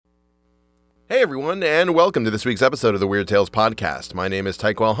Hey everyone, and welcome to this week's episode of the Weird Tales Podcast. My name is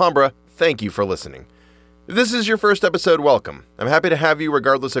Taiko Alhambra. Thank you for listening. If this is your first episode, welcome. I'm happy to have you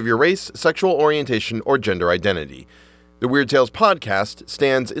regardless of your race, sexual orientation, or gender identity. The Weird Tales Podcast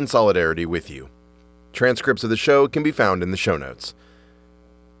stands in solidarity with you. Transcripts of the show can be found in the show notes.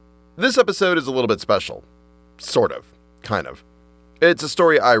 This episode is a little bit special. Sort of. Kind of. It's a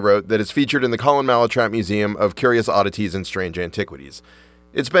story I wrote that is featured in the Colin Mallatrat Museum of Curious Oddities and Strange Antiquities.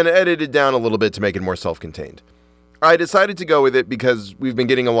 It's been edited down a little bit to make it more self-contained. I decided to go with it because we've been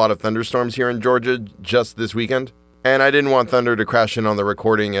getting a lot of thunderstorms here in Georgia just this weekend, and I didn't want thunder to crash in on the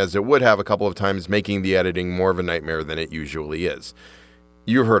recording as it would have a couple of times, making the editing more of a nightmare than it usually is.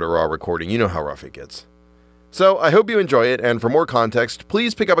 You've heard a raw recording, you know how rough it gets. So I hope you enjoy it, and for more context,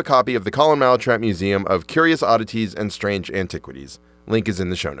 please pick up a copy of the Colin Mallatrat Museum of Curious Oddities and Strange Antiquities. Link is in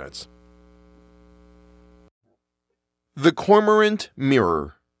the show notes. The Cormorant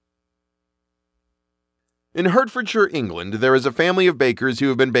Mirror. In Hertfordshire, England, there is a family of bakers who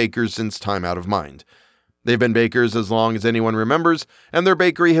have been bakers since time out of mind. They've been bakers as long as anyone remembers, and their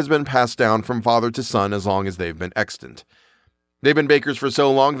bakery has been passed down from father to son as long as they've been extant. They've been bakers for so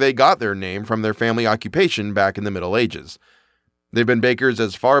long they got their name from their family occupation back in the Middle Ages. They've been bakers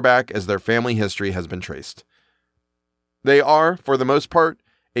as far back as their family history has been traced. They are, for the most part,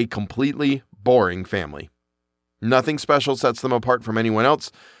 a completely boring family. Nothing special sets them apart from anyone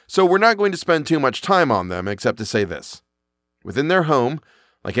else, so we're not going to spend too much time on them except to say this. Within their home,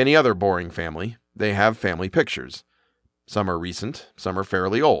 like any other boring family, they have family pictures. Some are recent, some are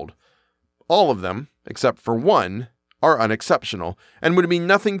fairly old. All of them, except for one, are unexceptional and would mean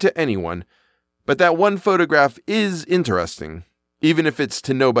nothing to anyone, but that one photograph is interesting, even if it's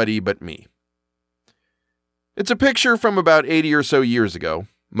to nobody but me. It's a picture from about 80 or so years ago.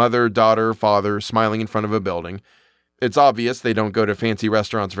 Mother, daughter, father, smiling in front of a building. It's obvious they don't go to fancy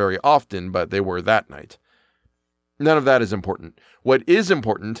restaurants very often, but they were that night. None of that is important. What is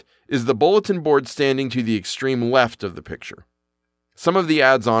important is the bulletin board standing to the extreme left of the picture. Some of the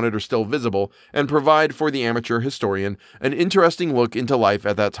ads on it are still visible and provide for the amateur historian an interesting look into life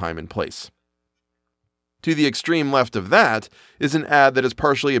at that time and place. To the extreme left of that is an ad that is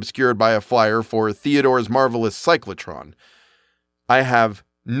partially obscured by a flyer for Theodore's Marvelous Cyclotron. I have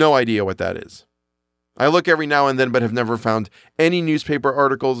no idea what that is. I look every now and then but have never found any newspaper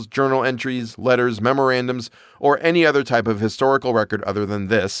articles, journal entries, letters, memorandums, or any other type of historical record other than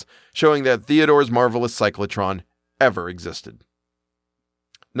this, showing that Theodore's Marvelous Cyclotron ever existed.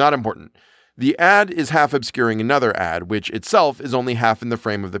 Not important. The ad is half obscuring another ad, which itself is only half in the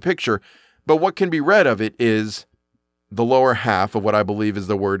frame of the picture, but what can be read of it is the lower half of what I believe is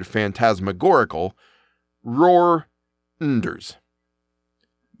the word phantasmagorical, roar nders.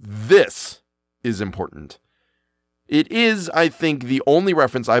 This is important. It is, I think, the only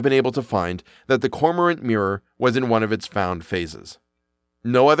reference I've been able to find that the Cormorant Mirror was in one of its found phases.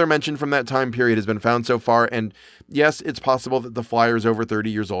 No other mention from that time period has been found so far, and yes, it's possible that the flyer is over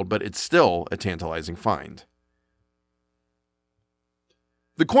 30 years old, but it's still a tantalizing find.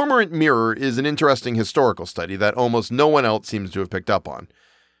 The Cormorant Mirror is an interesting historical study that almost no one else seems to have picked up on.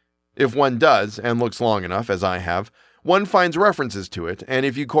 If one does, and looks long enough, as I have, one finds references to it, and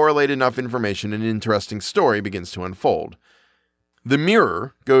if you correlate enough information, an interesting story begins to unfold. The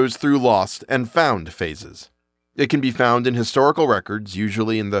mirror goes through lost and found phases. It can be found in historical records,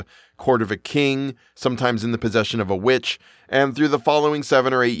 usually in the court of a king, sometimes in the possession of a witch, and through the following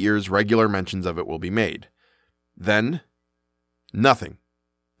 7 or 8 years, regular mentions of it will be made. Then, nothing.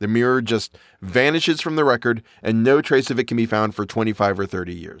 The mirror just vanishes from the record, and no trace of it can be found for 25 or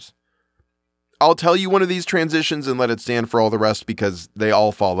 30 years. I'll tell you one of these transitions and let it stand for all the rest because they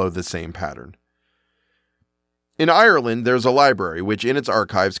all follow the same pattern. In Ireland, there's a library which in its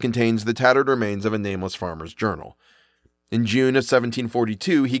archives contains the tattered remains of a nameless farmer's journal. In June of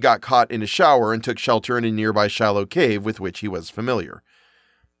 1742, he got caught in a shower and took shelter in a nearby shallow cave with which he was familiar.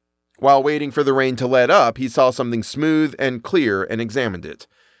 While waiting for the rain to let up, he saw something smooth and clear and examined it.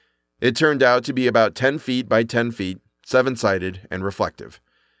 It turned out to be about 10 feet by 10 feet, 7-sided and reflective.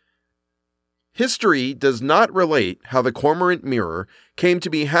 History does not relate how the Cormorant Mirror came to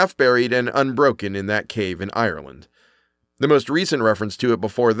be half buried and unbroken in that cave in Ireland. The most recent reference to it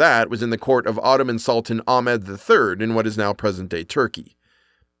before that was in the court of Ottoman Sultan Ahmed III in what is now present-day Turkey.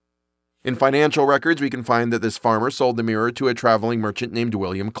 In financial records, we can find that this farmer sold the mirror to a traveling merchant named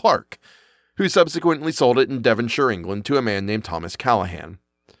William Clark, who subsequently sold it in Devonshire, England, to a man named Thomas Callahan.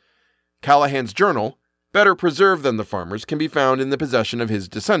 Callahan's journal, better preserved than the farmer's, can be found in the possession of his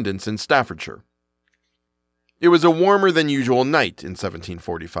descendants in Staffordshire. It was a warmer than usual night in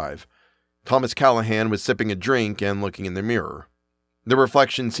 1745. Thomas Callahan was sipping a drink and looking in the mirror. The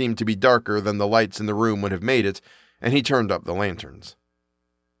reflection seemed to be darker than the lights in the room would have made it, and he turned up the lanterns.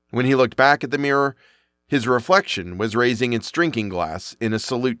 When he looked back at the mirror, his reflection was raising its drinking glass in a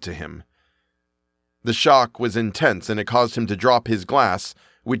salute to him. The shock was intense, and it caused him to drop his glass,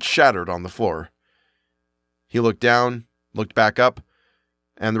 which shattered on the floor. He looked down, looked back up,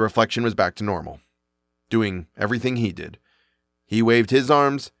 and the reflection was back to normal, doing everything he did. He waved his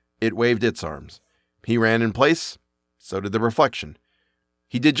arms, it waved its arms. He ran in place, so did the reflection.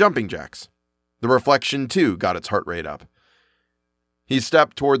 He did jumping jacks. The reflection, too, got its heart rate up. He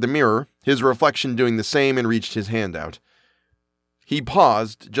stepped toward the mirror, his reflection doing the same, and reached his hand out. He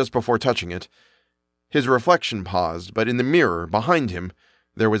paused just before touching it. His reflection paused, but in the mirror, behind him,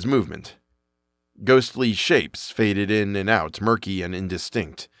 there was movement. Ghostly shapes faded in and out, murky and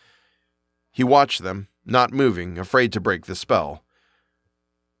indistinct. He watched them, not moving, afraid to break the spell.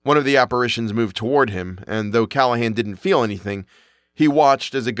 One of the apparitions moved toward him, and though Callahan didn't feel anything, he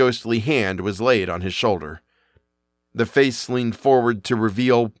watched as a ghostly hand was laid on his shoulder. The face leaned forward to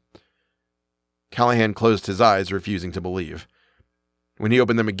reveal... Callahan closed his eyes, refusing to believe. When he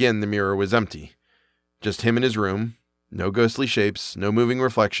opened them again, the mirror was empty. Just him in his room, no ghostly shapes, no moving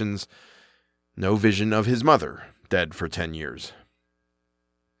reflections, no vision of his mother, dead for 10 years.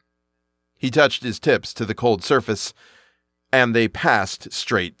 He touched his tips to the cold surface, and they passed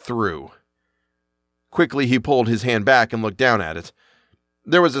straight through. Quickly he pulled his hand back and looked down at it.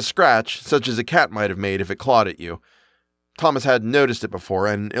 There was a scratch, such as a cat might have made if it clawed at you. Thomas hadn't noticed it before,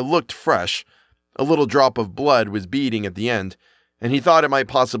 and it looked fresh. A little drop of blood was beading at the end, and he thought it might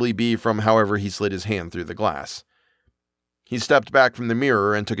possibly be from however he slid his hand through the glass. He stepped back from the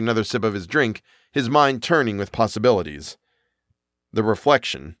mirror and took another sip of his drink, his mind turning with possibilities. The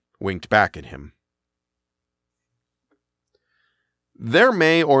reflection winked back at him. There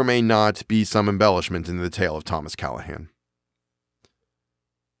may or may not be some embellishment in the tale of Thomas Callahan.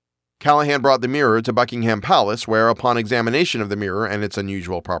 Callahan brought the mirror to Buckingham Palace, where, upon examination of the mirror and its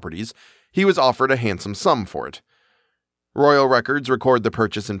unusual properties, he was offered a handsome sum for it. Royal records record the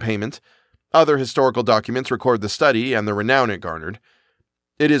purchase and payment. Other historical documents record the study and the renown it garnered.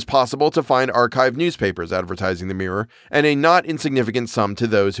 It is possible to find archived newspapers advertising the mirror, and a not insignificant sum to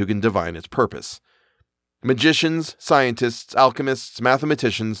those who can divine its purpose. Magicians, scientists, alchemists,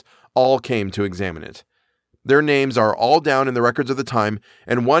 mathematicians all came to examine it. Their names are all down in the records of the time,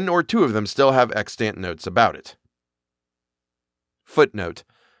 and 1 or 2 of them still have extant notes about it. Footnote: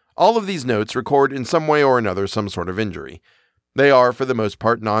 all of these notes record in some way or another some sort of injury. They are, for the most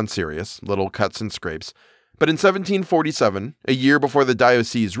part, non-serious, little cuts and scrapes, but in 1747, a year before the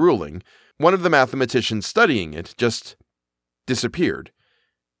diocese ruling, one of the mathematicians studying it just disappeared.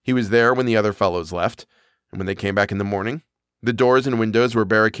 He was there when the other fellows left, and when they came back in the morning, the doors and windows were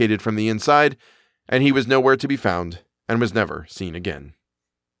barricaded from the inside, and he was nowhere to be found and was never seen again.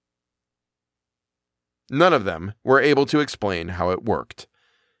 None of them were able to explain how it worked.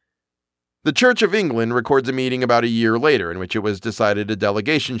 The Church of England records a meeting about a year later in which it was decided a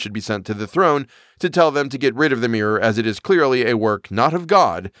delegation should be sent to the throne to tell them to get rid of the mirror, as it is clearly a work not of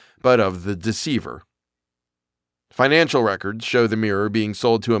God, but of the deceiver. Financial records show the mirror being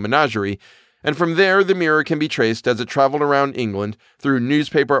sold to a menagerie, and from there the mirror can be traced as it traveled around England through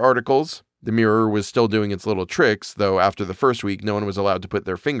newspaper articles. The mirror was still doing its little tricks, though after the first week no one was allowed to put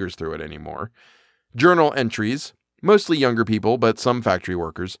their fingers through it anymore. Journal entries, mostly younger people, but some factory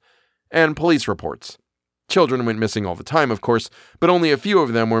workers, and police reports. Children went missing all the time, of course, but only a few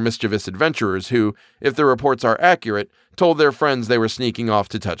of them were mischievous adventurers who, if the reports are accurate, told their friends they were sneaking off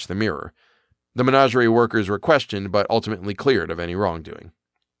to touch the mirror. The menagerie workers were questioned, but ultimately cleared of any wrongdoing.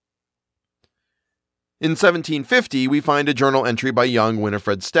 In 1750, we find a journal entry by young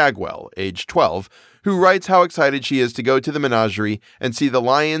Winifred Stagwell, age 12, who writes how excited she is to go to the menagerie and see the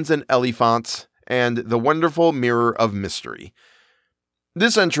lions and elephants and the wonderful Mirror of Mystery.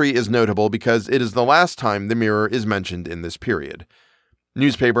 This entry is notable because it is the last time the mirror is mentioned in this period.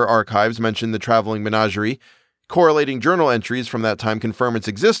 Newspaper archives mention the traveling menagerie, correlating journal entries from that time confirm its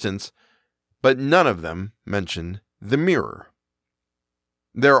existence, but none of them mention the mirror.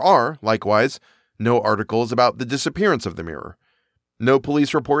 There are, likewise, no articles about the disappearance of the mirror. No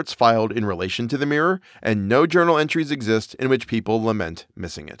police reports filed in relation to the mirror, and no journal entries exist in which people lament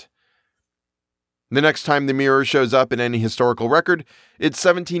missing it. The next time the mirror shows up in any historical record, it's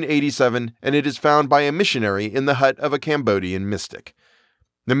 1787, and it is found by a missionary in the hut of a Cambodian mystic.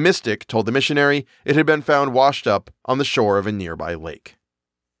 The mystic told the missionary it had been found washed up on the shore of a nearby lake.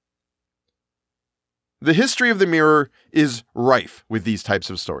 The history of the mirror is rife with these types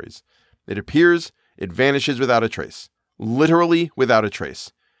of stories. It appears, it vanishes without a trace. Literally without a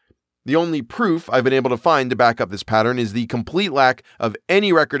trace. The only proof I've been able to find to back up this pattern is the complete lack of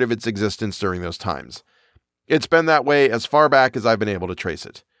any record of its existence during those times. It's been that way as far back as I've been able to trace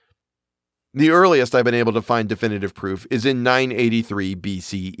it. The earliest I've been able to find definitive proof is in 983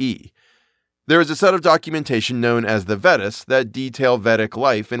 BCE. There is a set of documentation known as the Vedas that detail Vedic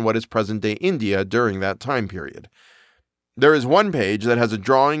life in what is present-day India during that time period. There is one page that has a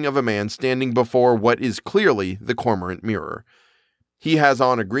drawing of a man standing before what is clearly the Cormorant Mirror. He has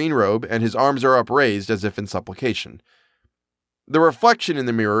on a green robe, and his arms are upraised as if in supplication. The reflection in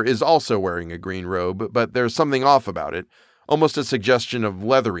the mirror is also wearing a green robe, but there's something off about it, almost a suggestion of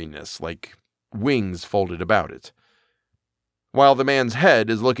leatheriness, like wings folded about it. While the man's head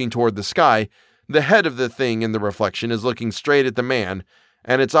is looking toward the sky, the head of the thing in the reflection is looking straight at the man,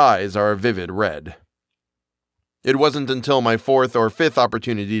 and its eyes are a vivid red. It wasn't until my fourth or fifth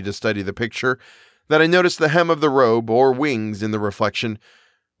opportunity to study the picture that I noticed the hem of the robe, or wings in the reflection,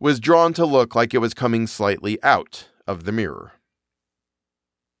 was drawn to look like it was coming slightly out of the mirror.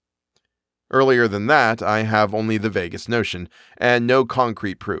 Earlier than that, I have only the vaguest notion, and no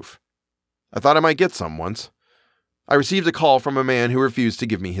concrete proof. I thought I might get some once. I received a call from a man who refused to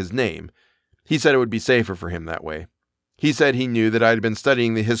give me his name. He said it would be safer for him that way. He said he knew that I had been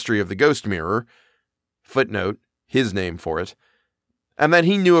studying the history of the ghost mirror, footnote, his name for it, and that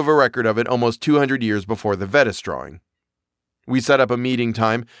he knew of a record of it almost 200 years before the Vedas drawing. We set up a meeting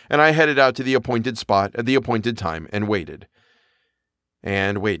time, and I headed out to the appointed spot at the appointed time and waited.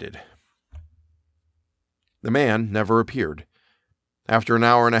 And waited. The man never appeared. After an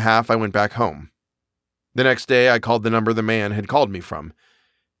hour and a half, I went back home. The next day, I called the number the man had called me from.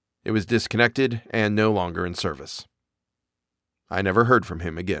 It was disconnected and no longer in service. I never heard from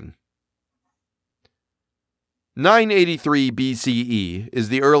him again. 983 BCE is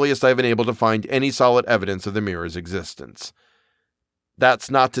the earliest I've been able to find any solid evidence of the mirror's existence.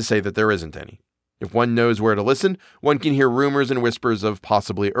 That's not to say that there isn't any. If one knows where to listen, one can hear rumors and whispers of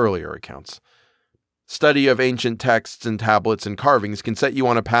possibly earlier accounts. Study of ancient texts and tablets and carvings can set you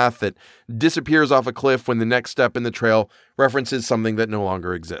on a path that disappears off a cliff when the next step in the trail references something that no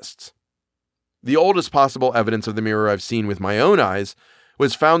longer exists. The oldest possible evidence of the mirror I've seen with my own eyes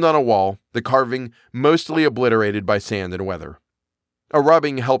was found on a wall, the carving mostly obliterated by sand and weather. A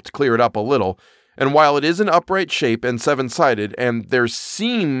rubbing helped clear it up a little, and while it is an upright shape and seven-sided, and there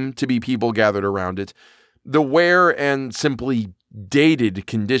seem to be people gathered around it, the wear and simply dated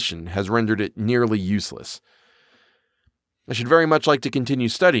condition has rendered it nearly useless. I should very much like to continue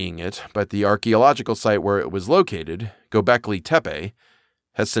studying it, but the archaeological site where it was located, Göbekli Tepe,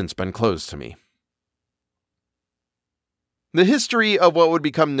 has since been closed to me. The history of what would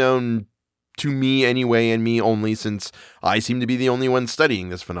become known to me anyway, and me only since I seem to be the only one studying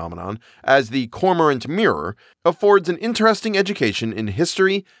this phenomenon, as the Cormorant Mirror, affords an interesting education in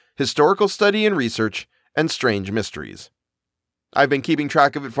history, historical study and research, and strange mysteries. I've been keeping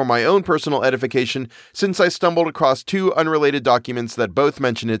track of it for my own personal edification since I stumbled across two unrelated documents that both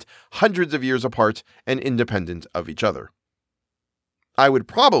mention it hundreds of years apart and independent of each other. I would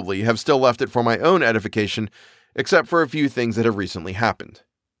probably have still left it for my own edification, except for a few things that have recently happened.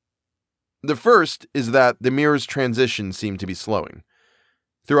 The first is that the mirror's transition seemed to be slowing.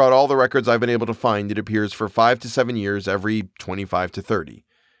 Throughout all the records I've been able to find, it appears for 5 to 7 years every 25 to 30.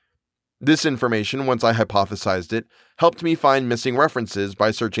 This information, once I hypothesized it, helped me find missing references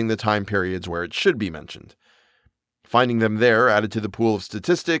by searching the time periods where it should be mentioned. Finding them there added to the pool of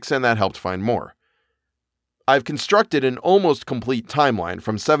statistics, and that helped find more. I've constructed an almost complete timeline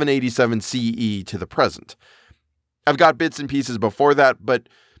from 787 CE to the present. I've got bits and pieces before that, but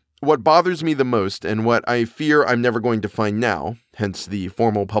what bothers me the most, and what I fear I'm never going to find now, hence the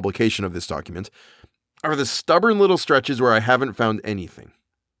formal publication of this document, are the stubborn little stretches where I haven't found anything.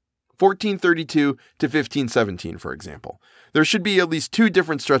 1432 to 1517, for example. There should be at least 2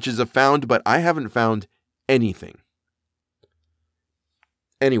 different stretches of found, but I haven't found anything.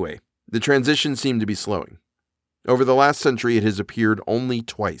 Anyway, the transition seemed to be slowing. Over the last century, it has appeared only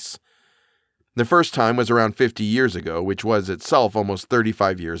twice. The first time was around 50 years ago, which was itself almost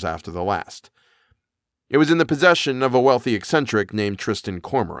 35 years after the last. It was in the possession of a wealthy eccentric named Tristan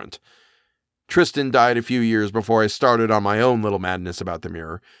Cormorant. Tristan died a few years before I started on my own little madness about the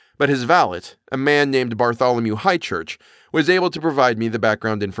mirror, but his valet, a man named Bartholomew Highchurch, was able to provide me the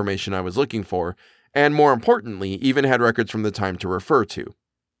background information I was looking for, and more importantly, even had records from the time to refer to.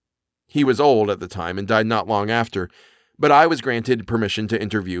 He was old at the time and died not long after, but I was granted permission to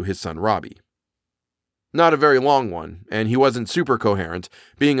interview his son Robbie. Not a very long one, and he wasn't super coherent,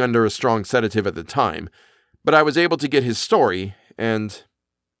 being under a strong sedative at the time, but I was able to get his story, and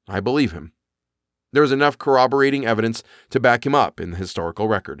I believe him. There was enough corroborating evidence to back him up in the historical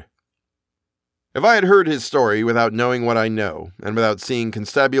record. If I had heard his story without knowing what I know, and without seeing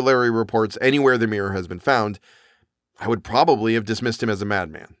constabulary reports anywhere the mirror has been found, I would probably have dismissed him as a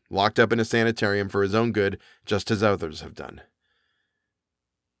madman, locked up in a sanitarium for his own good, just as others have done.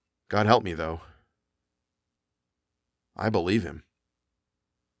 God help me, though. I believe him.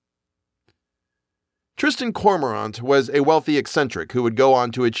 Tristan Cormorant was a wealthy eccentric who would go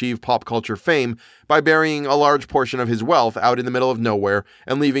on to achieve pop culture fame by burying a large portion of his wealth out in the middle of nowhere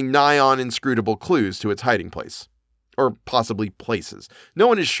and leaving nigh-on inscrutable clues to its hiding place. Or possibly places. No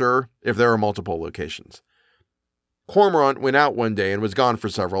one is sure if there are multiple locations. Cormorant went out one day and was gone for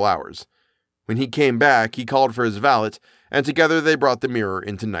several hours. When he came back, he called for his valet, and together they brought the mirror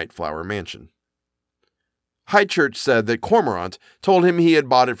into Nightflower Mansion. Highchurch said that Cormorant told him he had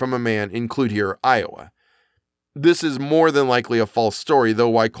bought it from a man in Cloutier, Iowa. This is more than likely a false story, though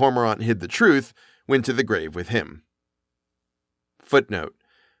why Cormorant hid the truth went to the grave with him. Footnote.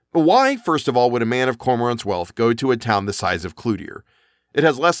 Why, first of all, would a man of Cormorant's wealth go to a town the size of Cloutier? It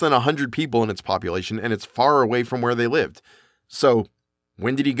has less than 100 people in its population, and it's far away from where they lived. So,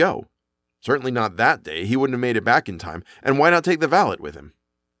 when did he go? Certainly not that day. He wouldn't have made it back in time. And why not take the valet with him?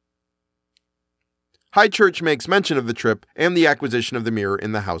 Highchurch makes mention of the trip and the acquisition of the mirror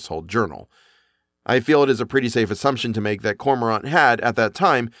in the household journal. I feel it is a pretty safe assumption to make that Cormorant had, at that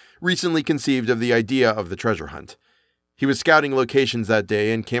time, recently conceived of the idea of the treasure hunt. He was scouting locations that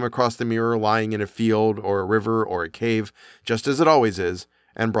day and came across the mirror lying in a field or a river or a cave, just as it always is,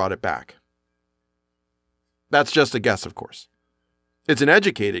 and brought it back. That's just a guess, of course. It's an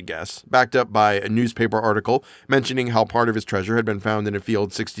educated guess, backed up by a newspaper article mentioning how part of his treasure had been found in a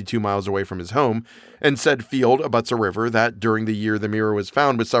field 62 miles away from his home, and said field abuts a river that, during the year the mirror was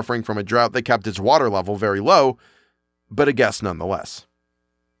found, was suffering from a drought that kept its water level very low, but a guess nonetheless.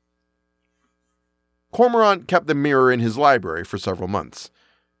 Cormorant kept the mirror in his library for several months.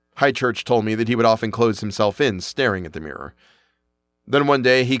 Highchurch told me that he would often close himself in, staring at the mirror. Then one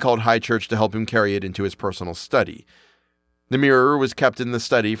day he called Highchurch to help him carry it into his personal study. The mirror was kept in the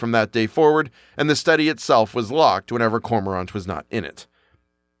study from that day forward, and the study itself was locked whenever Cormorant was not in it.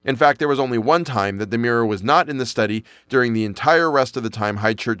 In fact, there was only one time that the mirror was not in the study during the entire rest of the time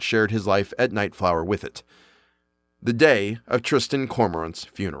Highchurch shared his life at Nightflower with it. The day of Tristan Cormorant's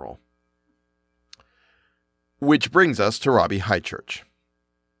funeral. Which brings us to Robbie Highchurch.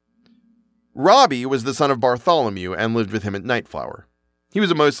 Robbie was the son of Bartholomew and lived with him at Nightflower. He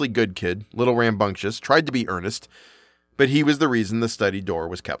was a mostly good kid, little rambunctious, tried to be earnest, but he was the reason the study door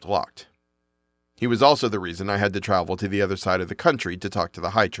was kept locked. He was also the reason I had to travel to the other side of the country to talk to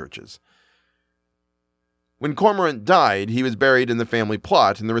the Highchurches. When Cormorant died, he was buried in the family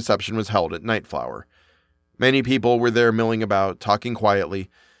plot and the reception was held at Nightflower. Many people were there milling about, talking quietly,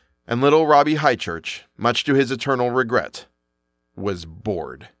 and little Robbie Highchurch, much to his eternal regret, was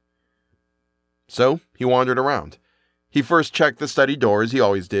bored. So he wandered around. He first checked the study door as he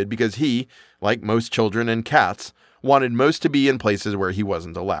always did because he, like most children and cats, wanted most to be in places where he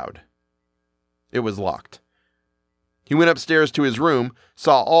wasn't allowed. It was locked. He went upstairs to his room,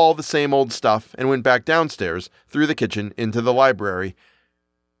 saw all the same old stuff, and went back downstairs, through the kitchen, into the library.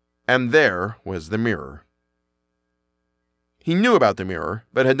 And there was the mirror. He knew about the mirror,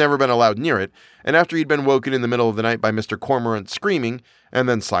 but had never been allowed near it, and after he'd been woken in the middle of the night by Mr. Cormorant screaming, and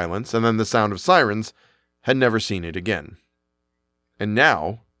then silence, and then the sound of sirens, had never seen it again. And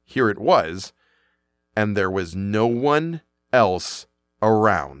now, here it was, and there was no one else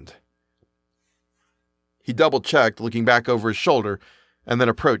around. He double-checked, looking back over his shoulder, and then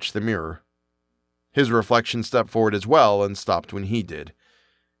approached the mirror. His reflection stepped forward as well and stopped when he did.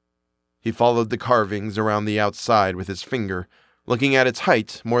 He followed the carvings around the outside with his finger, looking at its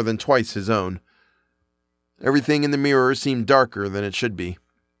height more than twice his own. Everything in the mirror seemed darker than it should be.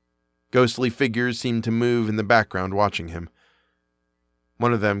 Ghostly figures seemed to move in the background watching him.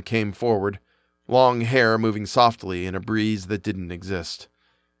 One of them came forward, long hair moving softly in a breeze that didn't exist.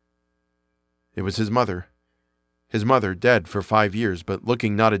 It was his mother. His mother, dead for 5 years, but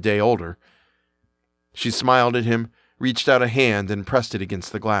looking not a day older. She smiled at him, reached out a hand, and pressed it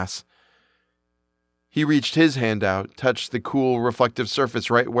against the glass. He reached his hand out, touched the cool, reflective surface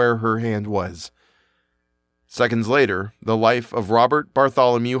right where her hand was. Seconds later, the life of Robert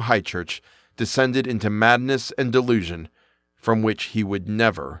Bartholomew Highchurch descended into madness and delusion from which he would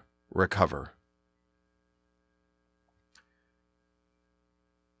never recover.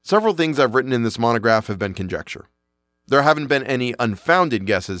 Several things I've written in this monograph have been conjecture. There haven't been any unfounded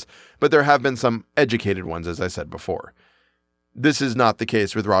guesses, but there have been some educated ones, as I said before. This is not the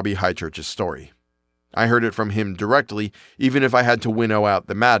case with Robbie Highchurch's story. I heard it from him directly, even if I had to winnow out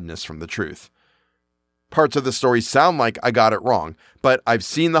the madness from the truth. Parts of the story sound like I got it wrong, but I've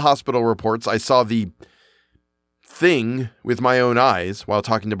seen the hospital reports. I saw the thing with my own eyes while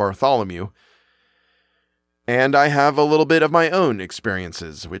talking to Bartholomew, and I have a little bit of my own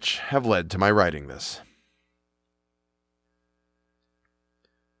experiences, which have led to my writing this.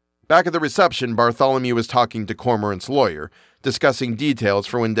 Back at the reception, Bartholomew was talking to Cormorant's lawyer, discussing details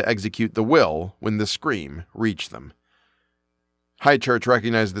for when to execute the will when the scream reached them. Highchurch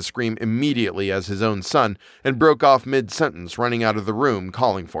recognized the scream immediately as his own son and broke off mid-sentence, running out of the room,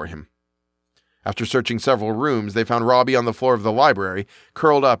 calling for him. After searching several rooms, they found Robbie on the floor of the library,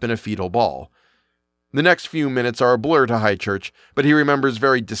 curled up in a fetal ball. The next few minutes are a blur to Highchurch, but he remembers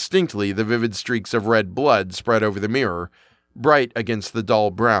very distinctly the vivid streaks of red blood spread over the mirror, bright against the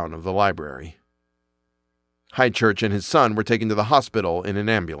dull brown of the library. Highchurch and his son were taken to the hospital in an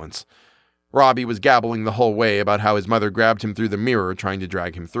ambulance. Robbie was gabbling the whole way about how his mother grabbed him through the mirror, trying to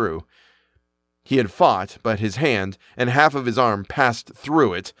drag him through. He had fought, but his hand and half of his arm passed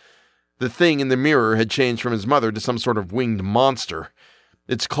through it. The thing in the mirror had changed from his mother to some sort of winged monster.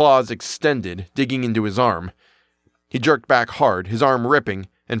 Its claws extended, digging into his arm. He jerked back hard, his arm ripping,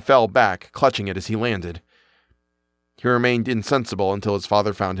 and fell back, clutching it as he landed. He remained insensible until his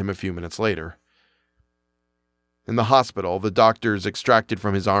father found him a few minutes later. In the hospital, the doctors extracted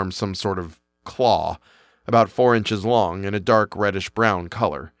from his arm some sort of claw, about 4 inches long and a dark reddish-brown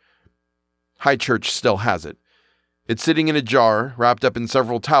color. Highchurch still has it. It's sitting in a jar, wrapped up in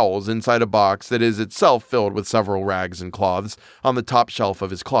several towels inside a box that is itself filled with several rags and cloths on the top shelf of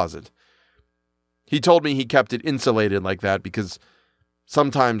his closet. He told me he kept it insulated like that because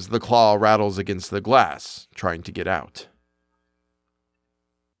sometimes the claw rattles against the glass, trying to get out.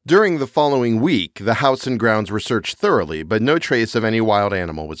 During the following week, the house and grounds were searched thoroughly, but no trace of any wild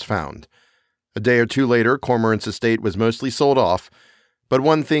animal was found. A day or two later, Cormorant's estate was mostly sold off, but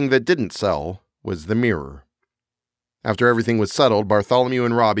one thing that didn't sell was the mirror. After everything was settled, Bartholomew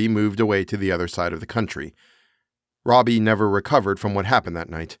and Robbie moved away to the other side of the country. Robbie never recovered from what happened that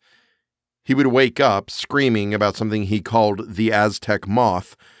night. He would wake up screaming about something he called the Aztec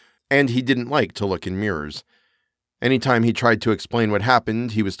moth, and he didn't like to look in mirrors. Anytime he tried to explain what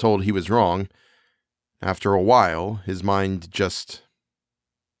happened, he was told he was wrong. After a while, his mind just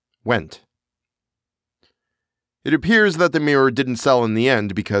went. It appears that the mirror didn't sell in the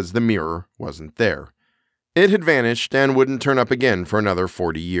end because the mirror wasn't there. It had vanished and wouldn't turn up again for another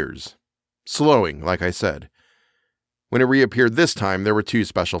 40 years. Slowing, like I said. When it reappeared this time, there were two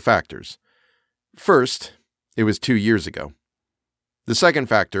special factors. First, it was 2 years ago. The second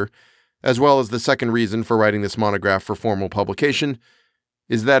factor, as well as the second reason for writing this monograph for formal publication,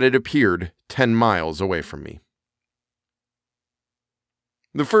 is that it appeared 10 miles away from me.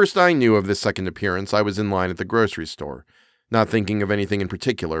 The first I knew of this second appearance, I was in line at the grocery store, not thinking of anything in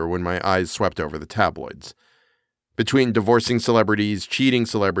particular when my eyes swept over the tabloids. Between divorcing celebrities, cheating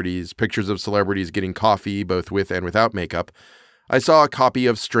celebrities, pictures of celebrities getting coffee both with and without makeup, I saw a copy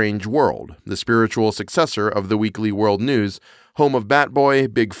of Strange World, the spiritual successor of the weekly World News, home of Batboy,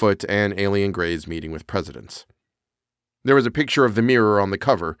 Bigfoot, and alien greys meeting with presidents. There was a picture of the mirror on the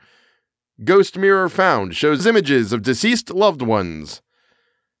cover. Ghost mirror found, shows images of deceased loved ones.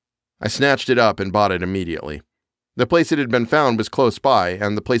 I snatched it up and bought it immediately. The place it had been found was close by,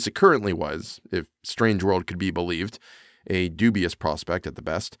 and the place it currently was, if Strange World could be believed, a dubious prospect at the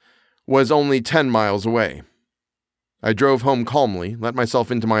best, was only 10 miles away. I drove home calmly, let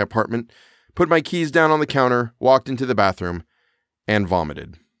myself into my apartment, put my keys down on the counter, walked into the bathroom, and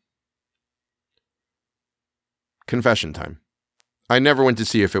vomited. Confession time. I never went to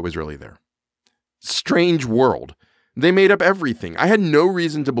see if it was really there. Strange World. They made up everything. I had no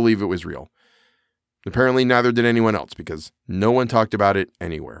reason to believe it was real. Apparently neither did anyone else, because no one talked about it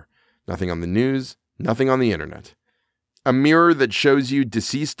anywhere. Nothing on the news, nothing on the internet. A mirror that shows you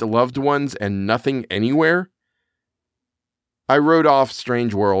deceased loved ones and nothing anywhere? I wrote off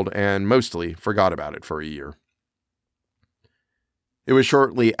Strange World and mostly forgot about it for a year. It was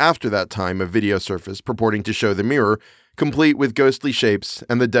shortly after that time a video surfaced purporting to show the mirror, complete with ghostly shapes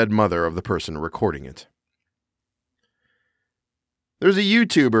and the dead mother of the person recording it. There's a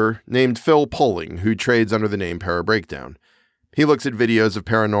YouTuber named Phil Poling who trades under the name Parabreakdown. He looks at videos of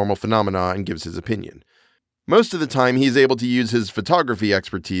paranormal phenomena and gives his opinion. Most of the time, he's able to use his photography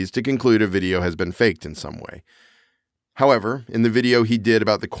expertise to conclude a video has been faked in some way. However, in the video he did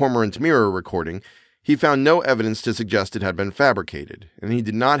about the Cormorant Mirror recording, he found no evidence to suggest it had been fabricated, and he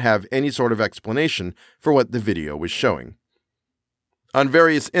did not have any sort of explanation for what the video was showing. On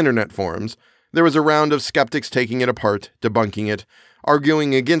various internet forums, there was a round of skeptics taking it apart, debunking it,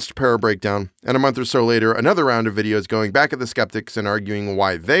 arguing against Parabreakdown, and a month or so later, another round of videos going back at the skeptics and arguing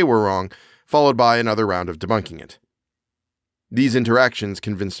why they were wrong followed by another round of debunking it. These interactions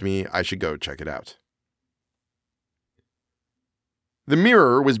convinced me I should go check it out. The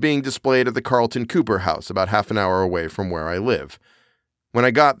mirror was being displayed at the Carlton Cooper house about half an hour away from where I live. When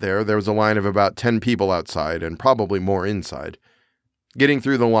I got there was a line of about 10 people outside and probably more inside. Getting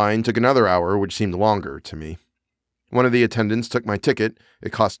through the line took another hour, which seemed longer to me. One of the attendants took my ticket,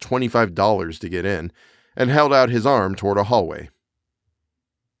 it cost $25 to get in, and held out his arm toward a hallway.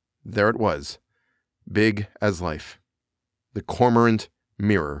 There it was, big as life. The Cormorant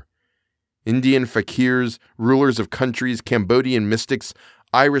Mirror. Indian fakirs, rulers of countries, Cambodian mystics,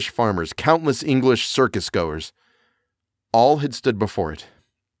 Irish farmers, countless English circus-goers. All had stood before it.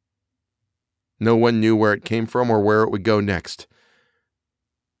 No one knew where it came from or where it would go next.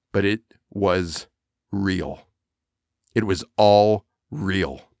 But it was real. It was all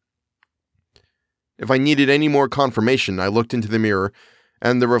real. If I needed any more confirmation, I looked into the mirror,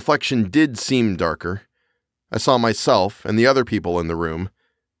 and the reflection did seem darker. I saw myself and the other people in the room.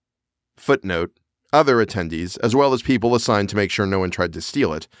 Footnote, other attendees, as well as people assigned to make sure no one tried to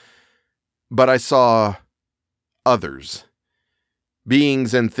steal it. But I saw others.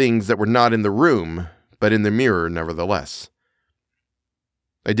 Beings and things that were not in the room, but in the mirror nevertheless.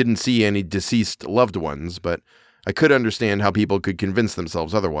 I didn't see any deceased loved ones, but I could understand how people could convince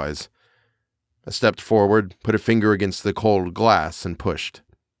themselves otherwise. I stepped forward, put a finger against the cold glass, and pushed.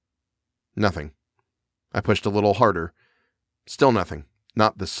 Nothing. I pushed a little harder. Still nothing.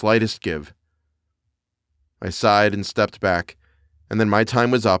 Not the slightest give. I sighed and stepped back, and then my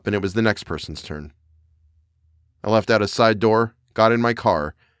time was up and it was the next person's turn. I left out a side door, got in my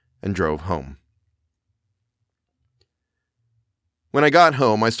car, and drove home. When I got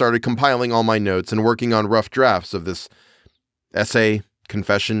home, I started compiling all my notes and working on rough drafts of this essay,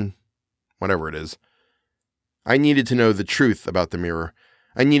 confession, whatever it is. I needed to know the truth about the mirror.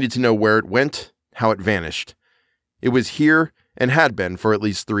 I needed to know where it went, how it vanished. It was here and had been for at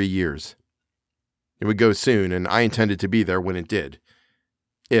least 3 years. It would go soon, and I intended to be there when it did.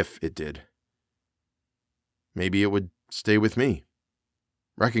 If it did. Maybe it would stay with me,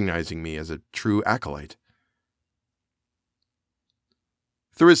 recognizing me as a true acolyte.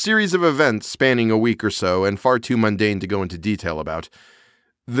 Through a series of events spanning a week or so, and far too mundane to go into detail about,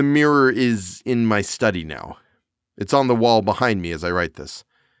 the mirror is in my study now. It's on the wall behind me as I write this.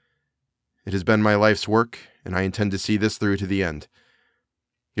 It has been my life's work, and I intend to see this through to the end.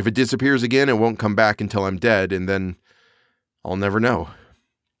 If it disappears again, it won't come back until I'm dead, and then I'll never know.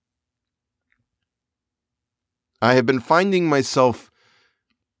 I have been finding myself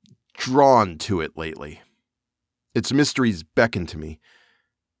drawn to it lately. Its mysteries beckon to me.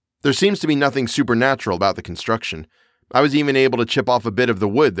 There seems to be nothing supernatural about the construction. I was even able to chip off a bit of the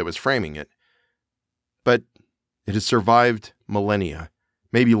wood that was framing it. But it has survived millennia,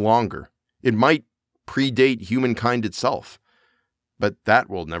 maybe longer. It might predate humankind itself, but that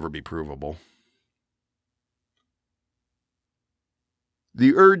will never be provable.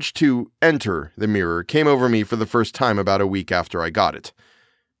 The urge to enter the mirror came over me for the first time about a week after I got it.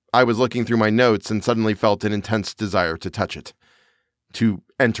 I was looking through my notes and suddenly felt an intense desire to touch it. To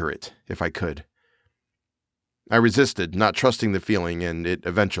enter it, if I could. I resisted, not trusting the feeling, and it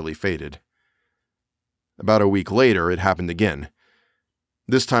eventually faded. About a week later, it happened again.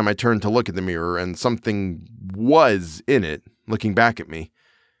 This time I turned to look at the mirror, and something was in it, looking back at me.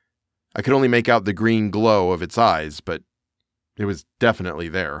 I could only make out the green glow of its eyes, but it was definitely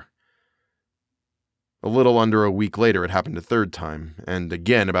there. A little under a week later, it happened a third time, and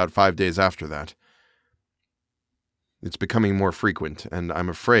again about 5 days after that. It's becoming more frequent, and I'm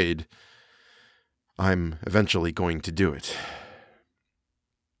afraid I'm eventually going to do it.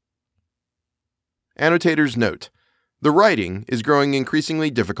 Annotator's note. The writing is growing increasingly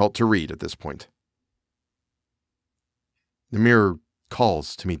difficult to read at this point. The mirror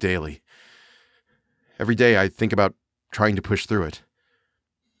calls to me daily. Every day I think about trying to push through it.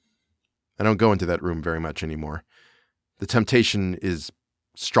 I don't go into that room very much anymore. The temptation is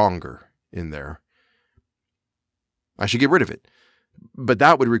stronger in there. I should get rid of it, but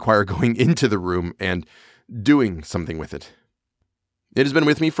that would require going into the room and doing something with it. It has been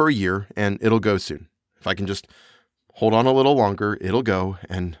with me for a year, and it'll go soon. If I can just hold on a little longer, it'll go,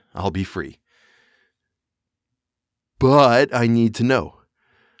 and I'll be free. But I need to know.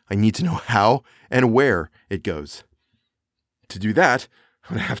 I need to know how and where it goes. To do that,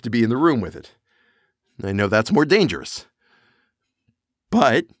 I'm going to have to be in the room with it. I know that's more dangerous.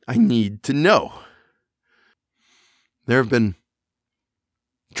 But I need to know. There have been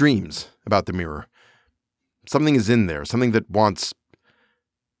dreams about the mirror. Something is in there, something that wants,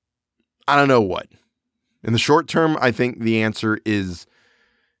 I don't know what. In the short term, I think the answer is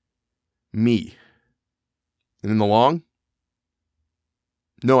Me. And in the long?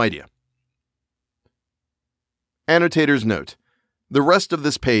 No idea. Annotator's note. The rest of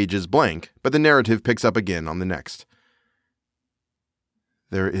this page is blank, but the narrative picks up again on the next.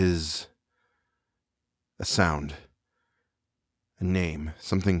 There is a sound, a name,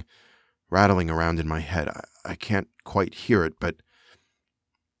 something rattling around in my head. I can't quite hear it, but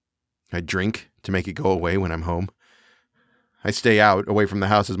I drink to make it go away when I'm home. I stay out, away from the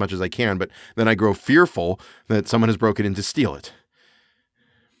house as much as I can, but then I grow fearful that someone has broken in to steal it.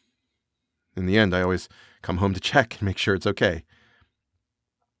 In the end, I always come home to check and make sure it's okay.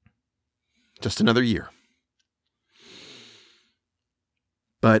 Just another year.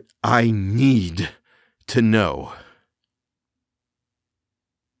 But I need to know.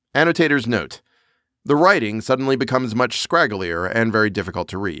 Annotator's note. The writing suddenly becomes much scragglier and very difficult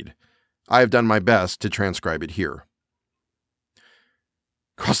to read. I have done my best to transcribe it here.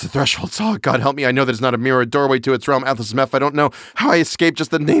 Cross the threshold, saw. God help me, I know that it's not a mirror, a doorway to its realm, Atlas Meph. I don't know how I escaped, just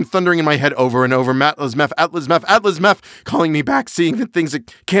the name thundering in my head over and over. Atlas Meph, Atlas Meph, Atlas Meph, calling me back, seeing that things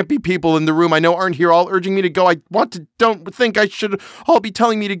that can't be people in the room I know aren't here, all urging me to go. I don't think I should all be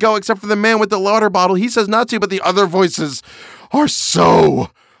telling me to go, except for the man with the water bottle. He says not to, but the other voices are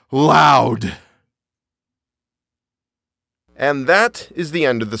so loud. And that is the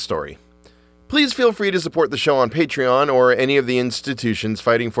end of the story. Please feel free to support the show on Patreon or any of the institutions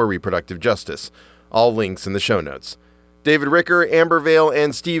fighting for reproductive justice. All links in the show notes. David Ricker, Amber Vale,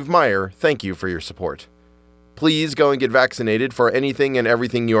 and Steve Meyer, thank you for your support. Please go and get vaccinated for anything and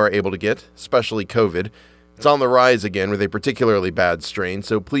everything you are able to get, especially COVID. It's on the rise again with a particularly bad strain,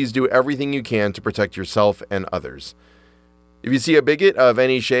 so please do everything you can to protect yourself and others. If you see a bigot of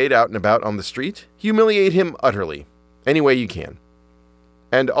any shade out and about on the street, humiliate him utterly, any way you can.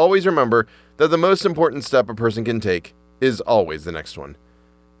 And always remember that the most important step a person can take is always the next one.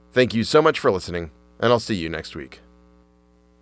 Thank you so much for listening, and I'll see you next week.